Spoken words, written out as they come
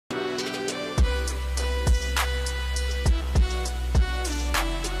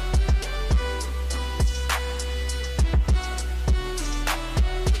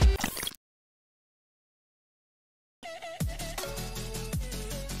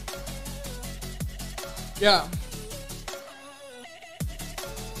Yeah.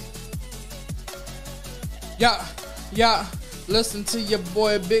 Yeah. Yeah. Listen to your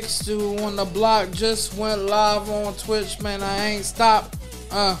boy Big Stu on the block. Just went live on Twitch, man. I ain't stopped.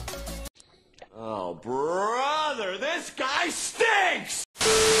 Oh, brother, this guy stinks!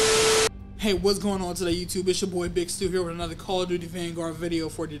 Hey, what's going on today, YouTube? It's your boy Big Stu here with another Call of Duty Vanguard video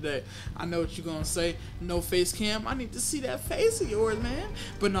for today. I know what you're gonna say. No face cam. I need to see that face of yours, man.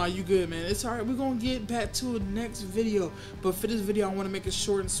 But nah, you good, man. It's alright. We're gonna get back to the next video. But for this video, I want to make it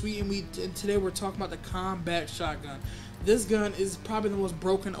short and sweet. And today we're talking about the combat shotgun. This gun is probably the most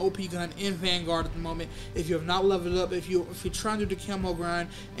broken OP gun in Vanguard at the moment. If you have not leveled up, if you're trying to do the camo grind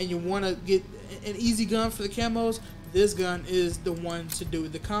and you want to get an easy gun for the camos, this gun is the one to do.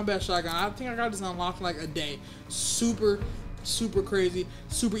 The combat shotgun, I think I got this unlocked in like a day. Super crazy,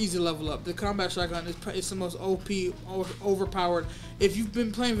 super easy to level up. The combat shotgun is the most OP, overpowered. If you've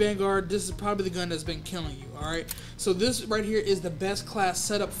been playing Vanguard, this is probably the gun that's been killing you, alright? So this right here is the best class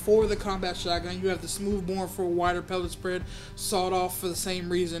setup for the combat shotgun. You have the smooth bore for a wider pellet spread, sawed off for the same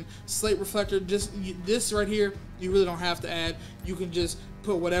reason. Slate reflector, this right here, you really don't have to add. You can just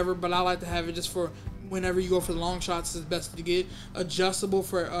put whatever, but I like to have it just for whenever you go for the long shots, is best to get. Adjustable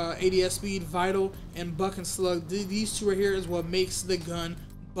for ADS speed, vital, and buck and slug. These two right here is what makes the gun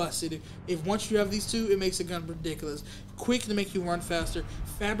busted. If once you have these two, it makes the gun ridiculous. Quick to make you run faster.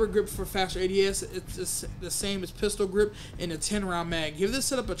 Fabric grip for faster ADS. It's the same as pistol grip and a 10-round mag. Give this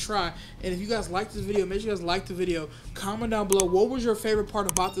setup a try. And if you guys like this video, make sure you guys like the video. Comment down below what was your favorite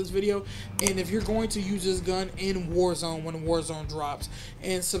part about this video, and if you're going to use this gun in Warzone when Warzone drops.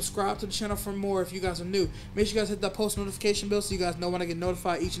 And subscribe to the channel for more if you guys are new. Make sure you guys hit that post notification bell so you guys know when I get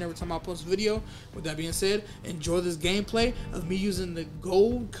notified each and every time I post a video. With that being said, enjoy this gameplay of me using the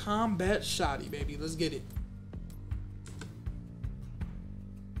gold combat shotty, baby. Let's get it.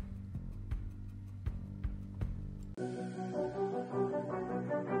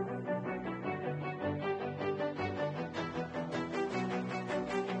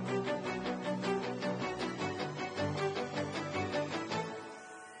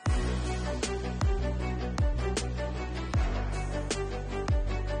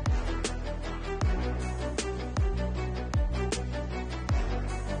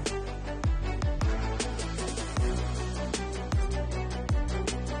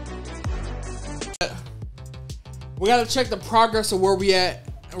 We gotta check the progress of where we at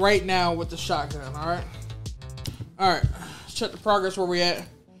right now with the shotgun. All right. Check the progress where we at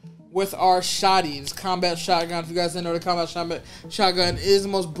with our shotties. Combat shotgun. If you guys didn't know, the combat shotgun is the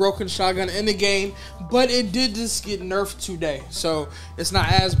most broken shotgun in the game, but it did just get nerfed today, so it's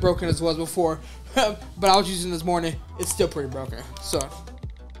not as broken as it was before. But I was using this morning. It's still pretty broken. So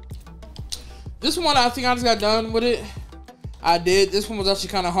this one, I think I just got done with it. I did. This one was actually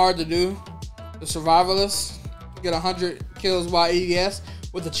kind of hard to do. The survivalist. Get 100 kills by ADS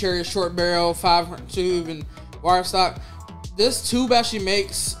with the Chariot short barrel, 5 tube, and wire stock. This tube actually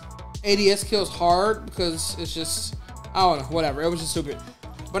makes ADS kills hard because it's just, I don't know, whatever. It was just stupid.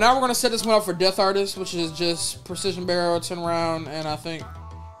 But now we're gonna set this one up for Death Artist, which is just precision barrel, 10 round, and I think,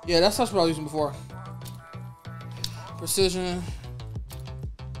 yeah, that's what I was using before. Precision,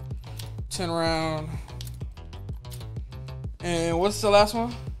 10 round, and what's the last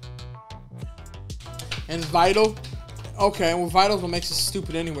one? And vital. Okay, well, vital's what makes it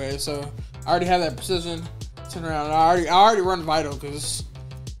stupid anyway. So I already have that precision 10 round. I already run vital because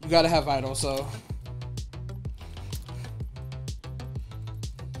you gotta have vital. So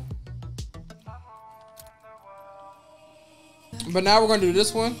but now we're gonna do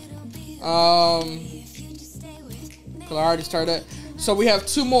this one. Cause I already started that. So we have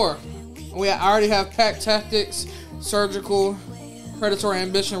 2 more. I already have Pack Tactics, Surgical, Predatory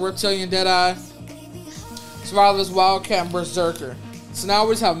Ambition, Reptilian Deadeye, Survivalist, Wildcat, and Berserker. So now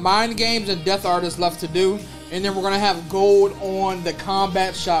we just have Mind Games and Death Artist left to do, and then we're gonna have gold on the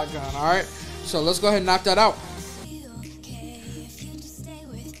combat shotgun. All right, so let's go ahead and knock that out.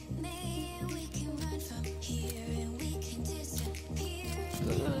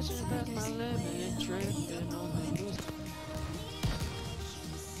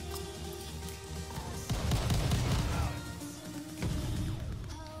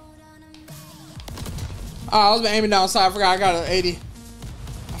 Oh, I was aiming down side. I forgot I got an 80. I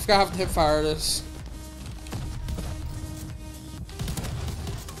forgot how to hip fire this.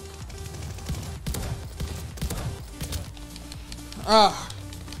 Ah.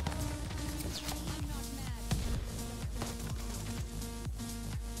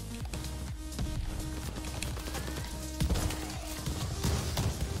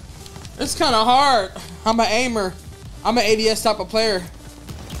 It's kind of hard. I'm an aimer. I'm an ADS type of player.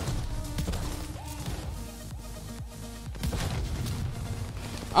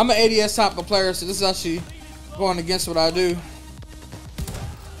 I'm an ADS type of player, so this is actually going against what I do.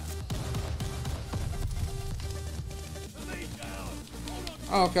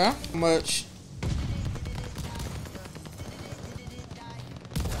 Okay, much.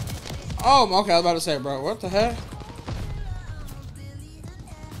 Oh, okay, I was about to say, bro, what the heck?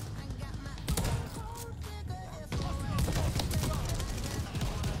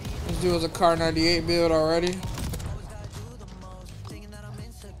 This dude was a Car 98 build already.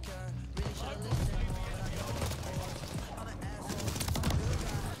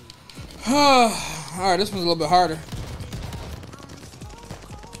 Alright, this one's a little bit harder.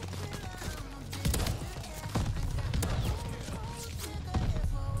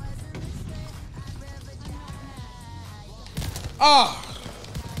 Oh!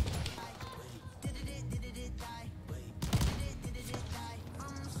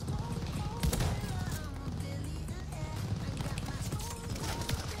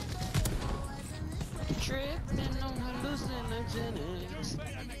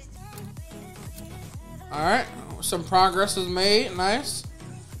 Alright, some progress was made. Nice.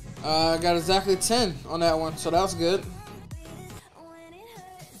 Got exactly 10 on that one, so that's good.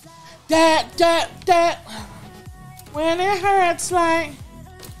 That. When it hurts like.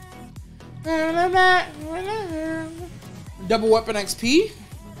 Double weapon XP.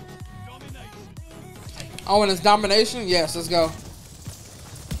 Oh, and it's domination? Yes, let's go.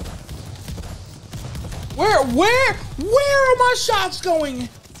 Where are my shots going?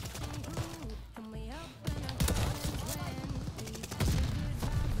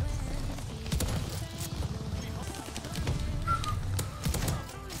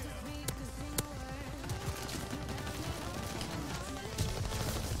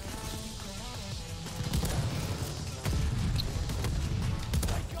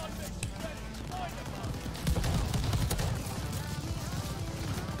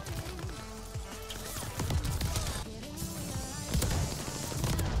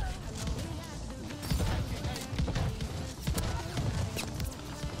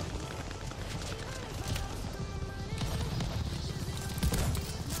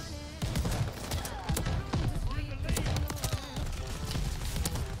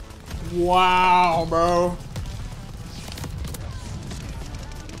 Wow, bro.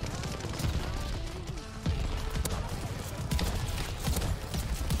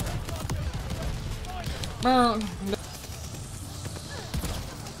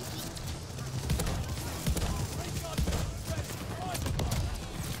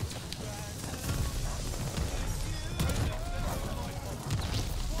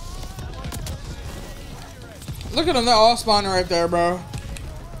 Look at them, they're all spawning right there, bro.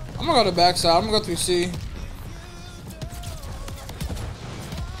 I'm gonna go to the backside. I'm gonna go through C.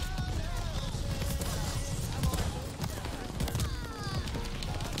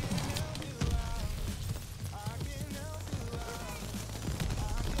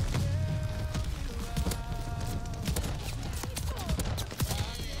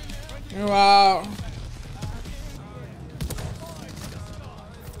 Wow.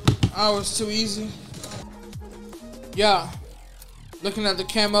 That was too easy. Yeah. Looking at the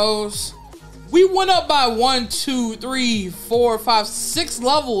camos, we went up by 1, 2, 3, 4, 5, 6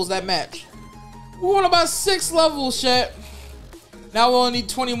 levels that match. We went up by 6 levels, chat. Now we only need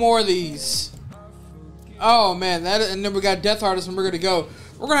 20 more of these. Oh man, and then we got Death Artist and we're gonna go.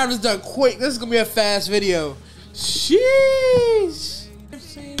 We're gonna have this done quick. This is gonna be a fast video. Sheesh.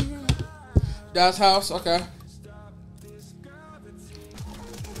 That's house, okay.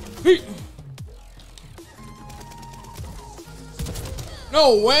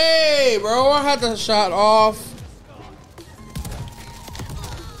 No way, bro. I had the shot off.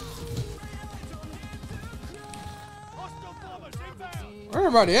 Where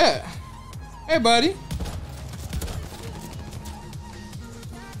everybody at? Hey, buddy.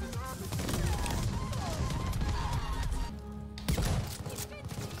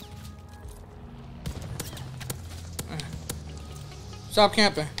 Stop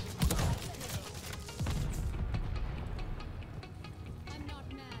camping.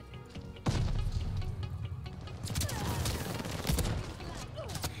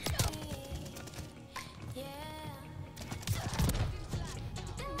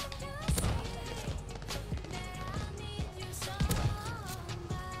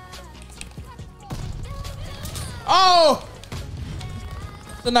 Oh!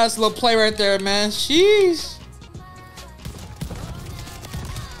 It's a nice little play right there, man. Sheesh.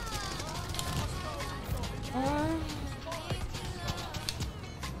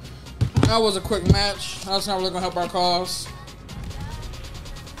 That was a quick match. That's not really gonna help our cause.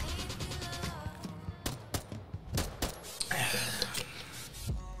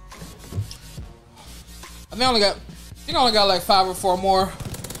 I only got like 5 or 4 more.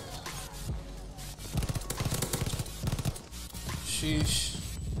 Sheesh.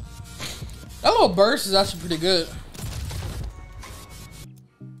 That little burst is actually pretty good.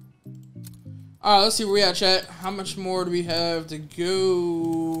 Alright, let's see where we at, chat. How much more do we have to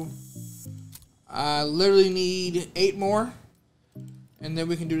go? I literally need 8 more. And then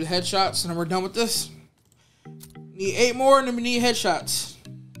we can do the headshots, and then we're done with this. Need 8 more, and then we need headshots.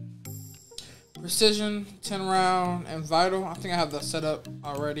 Precision, 10 round, and vital. I think I have that set up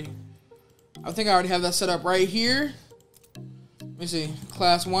already. I think I already have that set up right here. Let me see.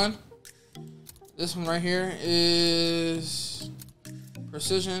 Class 1. This one right here is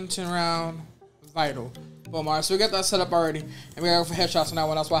precision, 10 round, vital. Boom. Alright, so we got that set up already. And we gotta go for headshots on that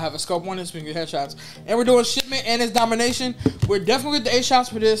one. That's why I have a scope on this so we can get headshots. And we're doing shipment and its domination. We're definitely get the 8 shots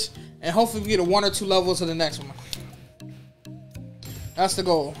for this. And hopefully we get a 1 or 2 levels to the next one. That's the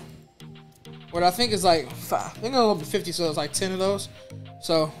goal. What I think is like, I think it'll be 50, so it's like 10 of those.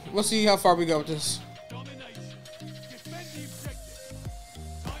 So we'll see how far we go with this.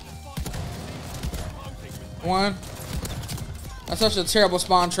 One. That's such a terrible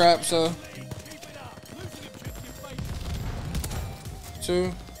spawn trap, so.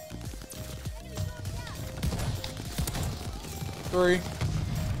 2. 3.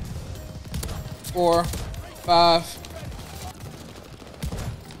 4. 5.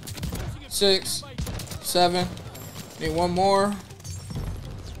 6. 7. Need 1 more.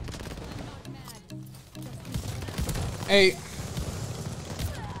 8.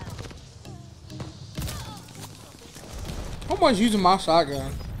 How much using my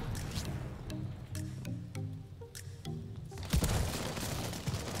shotgun?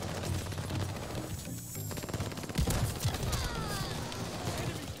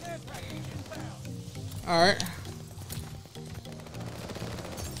 All right.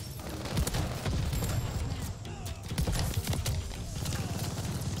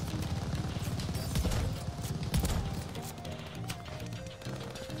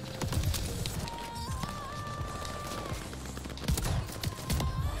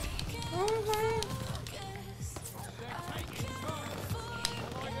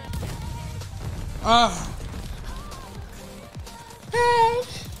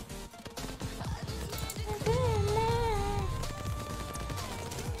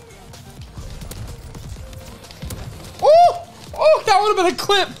 Oh, that would have been a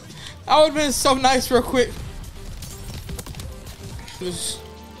clip. That would have been so nice real quick. Just...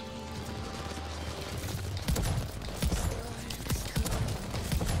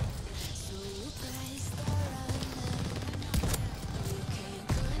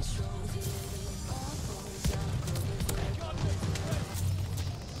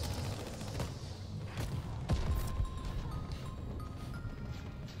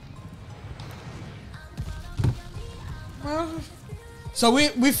 So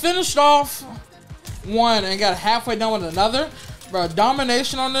we finished off one and got halfway done with another. Bro,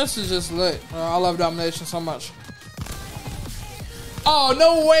 domination on this is just lit. Bro, I love domination so much. Oh,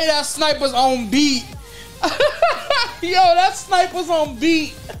 no way that snipe was on beat. Yo, that snipe was on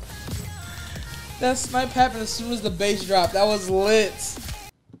beat. That snipe happened as soon as the bass dropped. That was lit.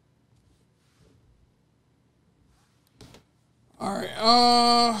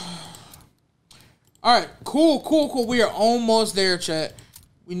 Alright, cool. We are almost there, chat.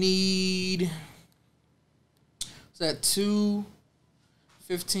 We need, what's that, 2,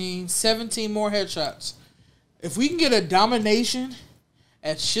 15, 17 more headshots. If we can get a domination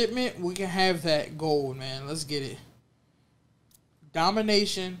at shipment, we can have that gold, man. Let's get it.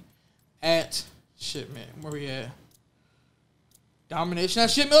 Domination at shipment. Where we at? Domination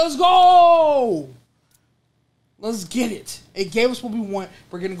at shipment. Let's go! Let's get it. It gave us what we want.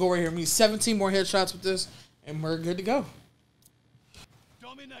 We're going to go right here. We need 17 more headshots with this, and we're good to go.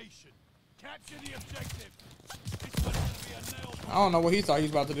 Domination. Capture the objective. I don't know what he thought he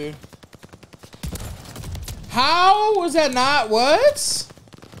was about to do. How was that not? What?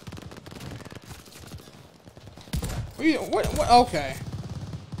 What? Okay.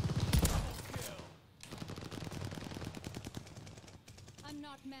 I'm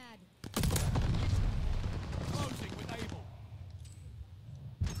not mad.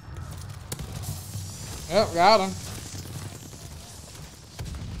 Yep, got him.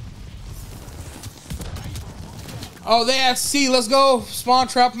 Oh, they at C. Let's go. Spawn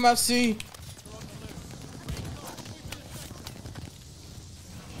trap them at C.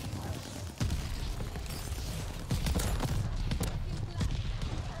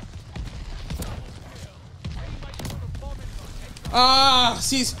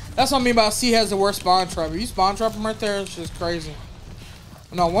 C. That's what I mean by C has the worst spawn trap. You spawn trap them right there, it's just crazy.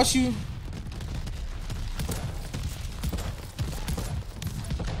 No, once you...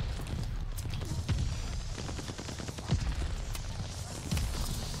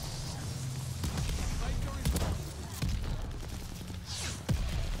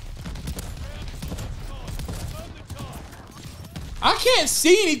 I can't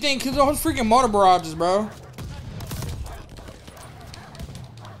see anything because of those freaking motor barrages, bro.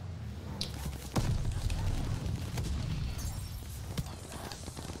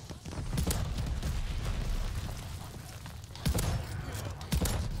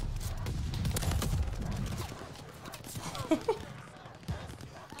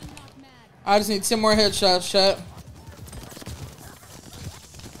 I just need 10 more headshots, chat.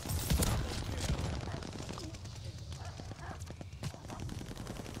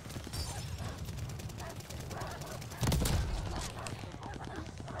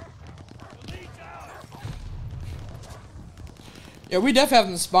 Yeah, we definitely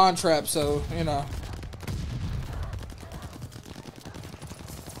have the spawn trap, so, you know.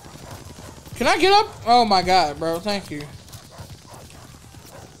 Can I get up? Oh my god, bro. Thank you.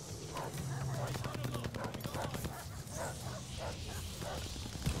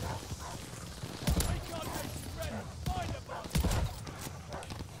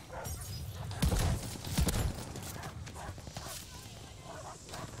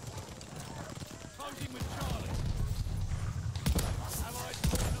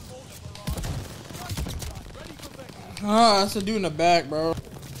 Oh, that's a dude in the back, bro.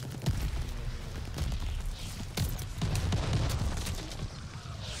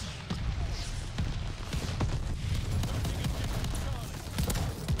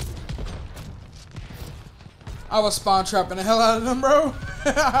 I was spawn trapping the hell out of them, bro.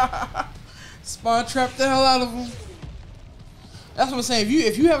 Spawn trap the hell out of them. That's what I'm saying.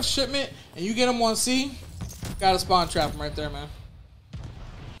 If you have a shipment and you get them on C, gotta spawn trap them right there, man.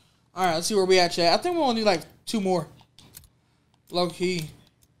 All right, let's see where we at, chat. I think we only need like 2 more. Low key.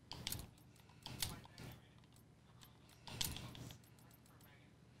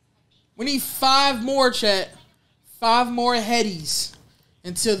 We need 5 more, chat. 5 more headies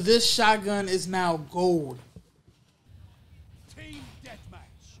until this shotgun is now gold. Team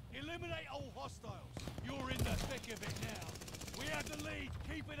deathmatch. Eliminate all hostiles. You're in the thick of it now. We have the lead.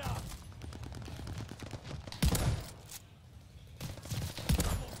 Keep it up.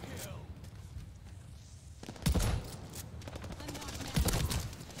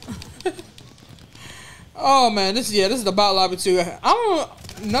 Oh man, this is the bot lobby too. I don't.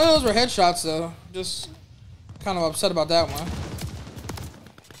 None of those were headshots though. Just kind of upset about that one.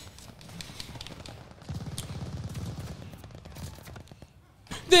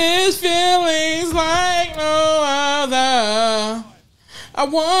 This feeling's like no other. I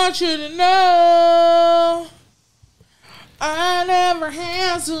want you to know I never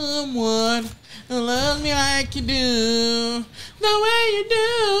had someone who loves me like you do. The way you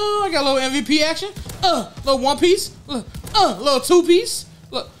do. I got a little MVP action. Little 1 piece. Little 2 piece.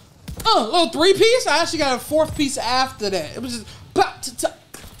 Little 3 piece. I actually got a 4th piece after that. It was just plop, ta, ta,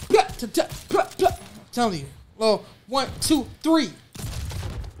 plop, ta, ta, plop, plop. I'm telling you. Little 1, 2, 3.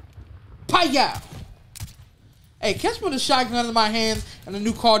 Paya. Hey, catch me with a shotgun in my hand and a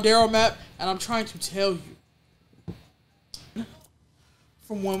new Caldero map, and I'm trying to tell you.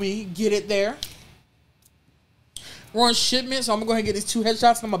 From when we get it there. We're on shipment, so I'm gonna go ahead and get these 2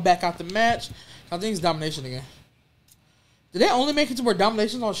 headshots and I'm gonna back out the match. I think it's domination again. Did they only make it to where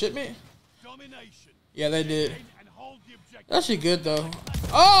domination's on shipment? Domination. Yeah, they did. And hold the objective. That shit good though.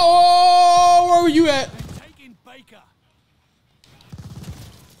 Oh, where were you at? Taking Baker.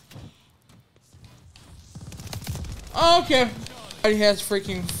 Okay. He has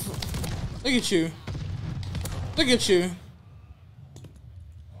freaking. Look at you. Look at you.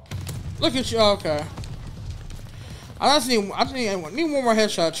 Look at you. Oh, okay. I just need one more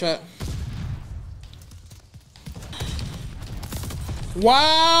headshot, chat.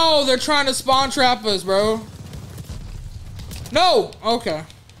 Wow, they're trying to spawn trap us, bro. No, okay.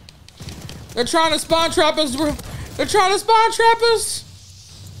 They're trying to spawn trap us, bro. They're trying to spawn trap us.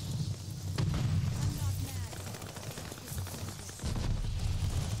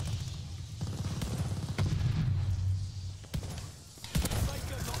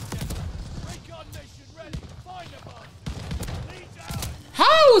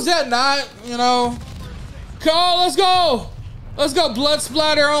 How is that not, you know? Go, let's go. Let's go. Blood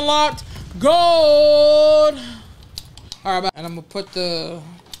splatter unlocked. Gold. All right, and I'm going to put the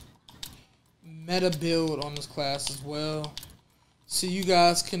meta build on this class as well, so you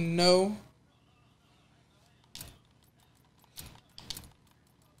guys can know.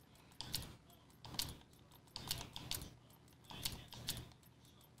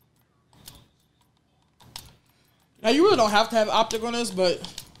 Now you really don't have to have optic on this, but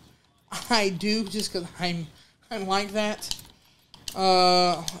I do just because I'm like that.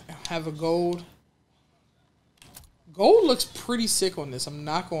 Have a gold. Gold looks pretty sick on this. I'm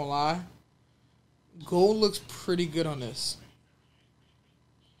not gonna lie. Gold looks pretty good on this.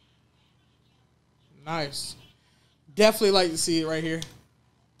 Nice. Definitely like to see it right here.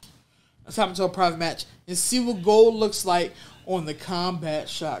 Let's hop into a private match and see what gold looks like on the combat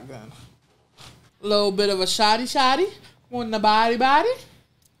shotgun. A little bit of a shotty on the body.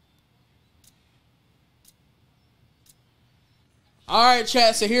 All right,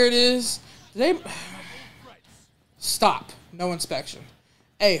 chat. So here it is. Stop. No inspection.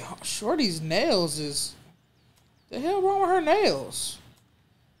 Hey, Shorty's nails is... The hell wrong with her nails?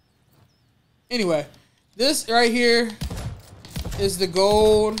 Anyway, this right here is the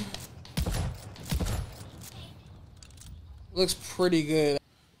gold. Looks pretty good.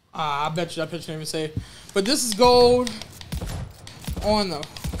 I bet you didn't even say it. But this is gold on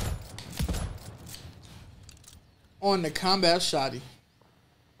the combat shotty.